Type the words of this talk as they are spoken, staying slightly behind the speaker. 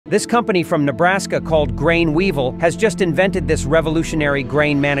This company from Nebraska called Weevil has just invented this revolutionary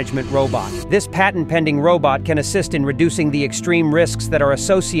grain management robot. This patent-pending robot can assist in reducing the extreme risks that are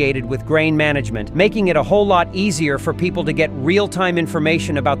associated with grain management, making it a whole lot easier for people to get real-time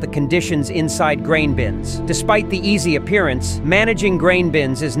information about the conditions inside grain bins. Despite the easy appearance, managing grain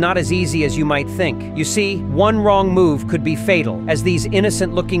bins is not as easy as you might think. You see, one wrong move could be fatal, as these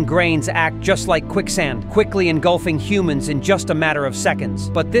innocent-looking grains act just like quicksand, quickly engulfing humans in just a matter of seconds.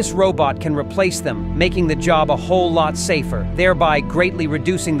 But this robot can replace them, making the job a whole lot safer, thereby greatly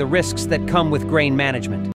reducing the risks that come with grain management.